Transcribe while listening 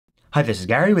Hi, this is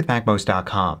Gary with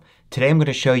MACMOST.com. Today I'm going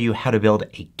to show you how to build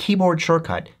a keyboard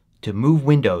shortcut to move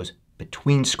windows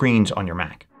between screens on your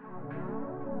Mac.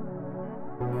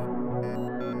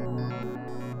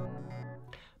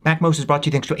 MACMOST is brought to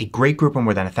you thanks to a great group of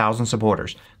more than 1,000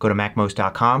 supporters. Go to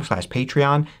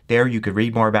MACMOST.com/Patreon. There you could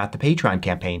read more about the Patreon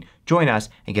campaign, join us,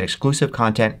 and get exclusive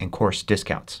content and course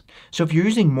discounts. So if you're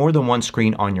using more than one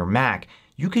screen on your Mac,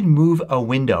 you can move a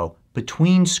window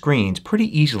between screens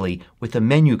pretty easily with the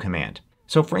menu command.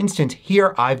 So for instance,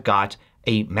 here I've got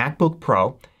a MacBook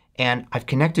Pro and I've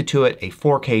connected to it a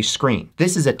 4K screen.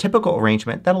 This is a typical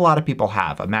arrangement that a lot of people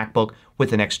have, a MacBook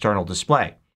with an external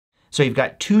display. So you've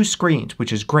got two screens,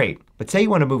 which is great. But say you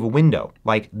want to move a window,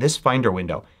 like this Finder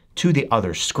window, to the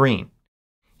other screen.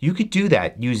 You could do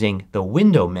that using the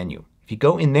Window menu. If you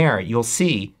go in there, you'll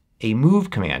see a Move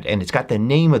command and it's got the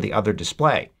name of the other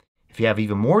display. If you have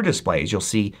even more displays, you'll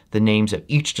see the names of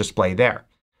each display there.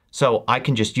 So I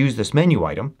can just use this menu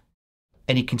item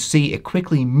and you can see it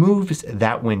quickly moves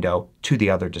that window to the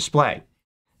other display.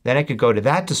 Then I could go to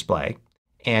that display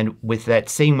and with that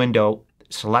same window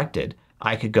selected,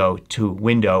 I could go to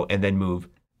Window and then move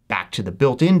back to the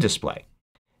built-in display.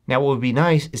 Now what would be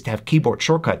nice is to have keyboard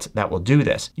shortcuts that will do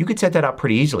this. You could set that up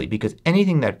pretty easily because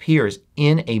anything that appears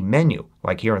in a menu,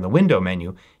 like here in the Window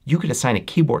menu, you could assign a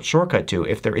keyboard shortcut to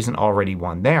if there isn't already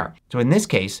one there. So in this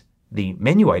case, the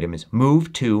menu item is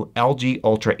Move to LG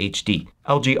Ultra HD.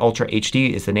 LG Ultra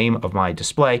HD is the name of my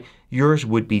display. Yours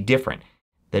would be different.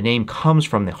 The name comes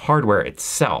from the hardware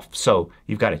itself. So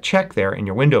you've got to check there in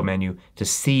your Window menu to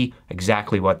see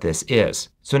exactly what this is.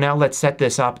 So now let's set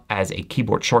this up as a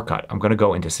keyboard shortcut. I'm going to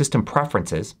go into System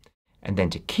Preferences and then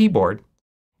to Keyboard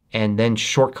and then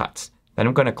Shortcuts. Then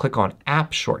I'm going to click on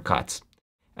App Shortcuts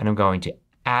and I'm going to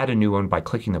add a new one by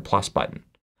clicking the plus button.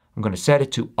 I'm going to set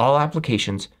it to All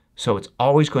Applications so it's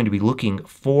always going to be looking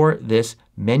for this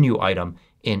menu item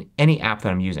in any app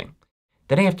that I'm using.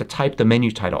 Then I have to type the menu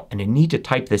title and I need to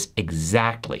type this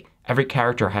exactly. Every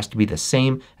character has to be the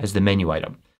same as the menu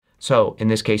item. So in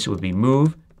this case it would be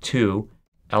Move to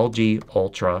LG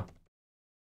Ultra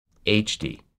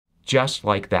HD. Just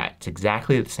like that. It's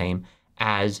exactly the same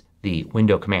as the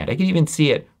Window command. I can even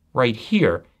see it right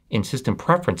here in System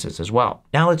Preferences as well.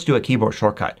 Now let's do a keyboard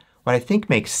shortcut. What I think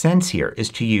makes sense here is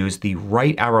to use the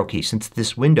right arrow key since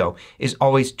this window is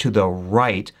always to the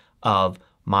right of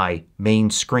my main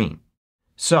screen.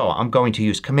 So I'm going to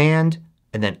use Command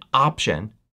and then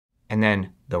Option and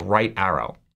then the right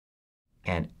arrow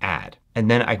and Add. And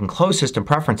then I can close System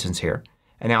Preferences here.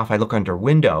 And now if I look under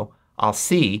Window, I'll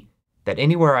see that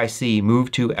anywhere I see Move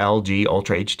to LG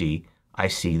Ultra HD, I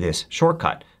see this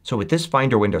shortcut. So with this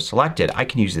Finder window selected, I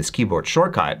can use this keyboard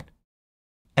shortcut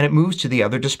and it moves to the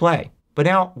other display. But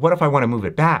now what if I want to move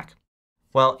it back?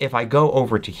 Well, if I go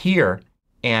over to here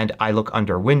and I look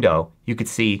under Window, you could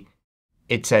see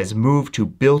it says Move to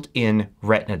Built-in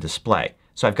Retina Display.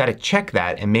 So I've got to check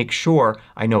that and make sure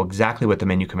I know exactly what the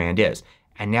menu command is.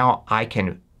 And now I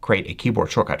can create a keyboard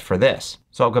shortcut for this.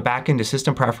 So I'll go back into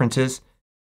System Preferences,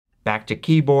 back to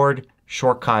Keyboard,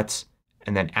 Shortcuts,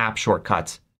 and then App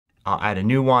Shortcuts. I'll add a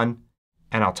new one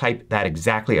and I'll type that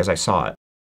exactly as I saw it.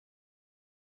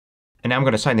 And now I'm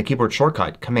going to assign the keyboard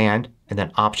shortcut Command and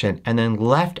then Option and then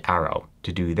left arrow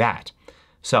to do that.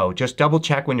 So just double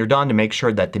check when you're done to make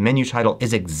sure that the menu title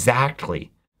is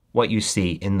exactly what you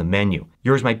see in the menu.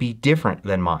 Yours might be different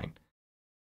than mine.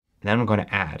 And then I'm going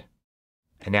to Add.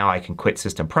 And now I can quit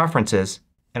System Preferences.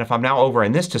 And if I'm now over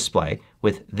in this display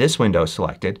with this window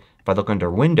selected, if I look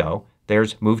under Window,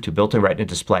 there's Move to Built-in Retina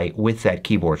Display with that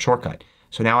keyboard shortcut.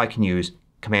 So now I can use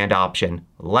Command Option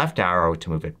left arrow to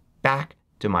move it back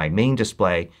to my main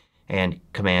display and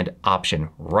Command Option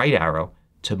right arrow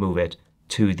to move it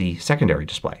to the secondary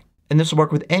display. And this will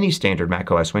work with any standard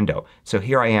macOS window. So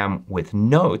here I am with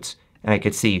Notes and I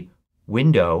could see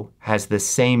Window has the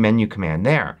same menu command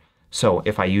there. So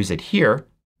if I use it here,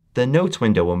 the Notes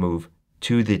window will move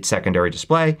to the secondary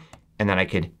display and then I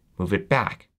could move it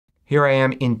back. Here I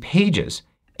am in Pages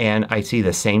and I see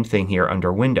the same thing here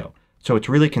under Window. So it's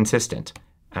really consistent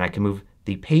and I can move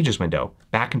the Pages window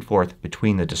back and forth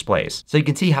between the displays. So you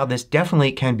can see how this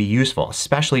definitely can be useful,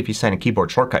 especially if you set a keyboard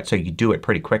shortcut so you do it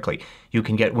pretty quickly. You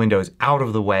can get windows out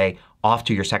of the way off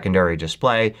to your secondary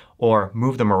display or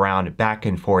move them around back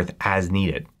and forth as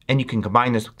needed. And you can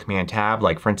combine this with Command Tab.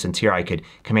 Like for instance here I could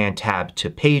Command Tab to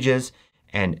Pages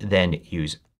and then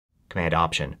use Command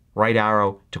Option right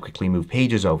arrow to quickly move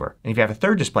pages over. And if you have a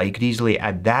third display you could easily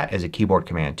add that as a keyboard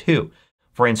command too.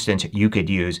 For instance, you could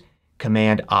use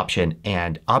Command Option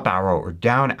and up arrow or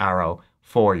down arrow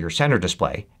for your center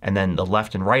display, and then the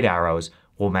left and right arrows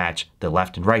will match the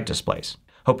left and right displays.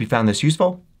 Hope you found this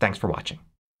useful. Thanks for watching.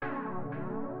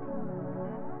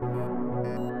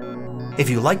 If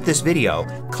you liked this video,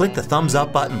 click the thumbs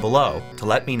up button below to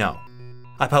let me know.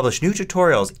 I publish new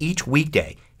tutorials each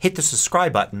weekday. Hit the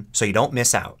subscribe button so you don't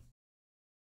miss out.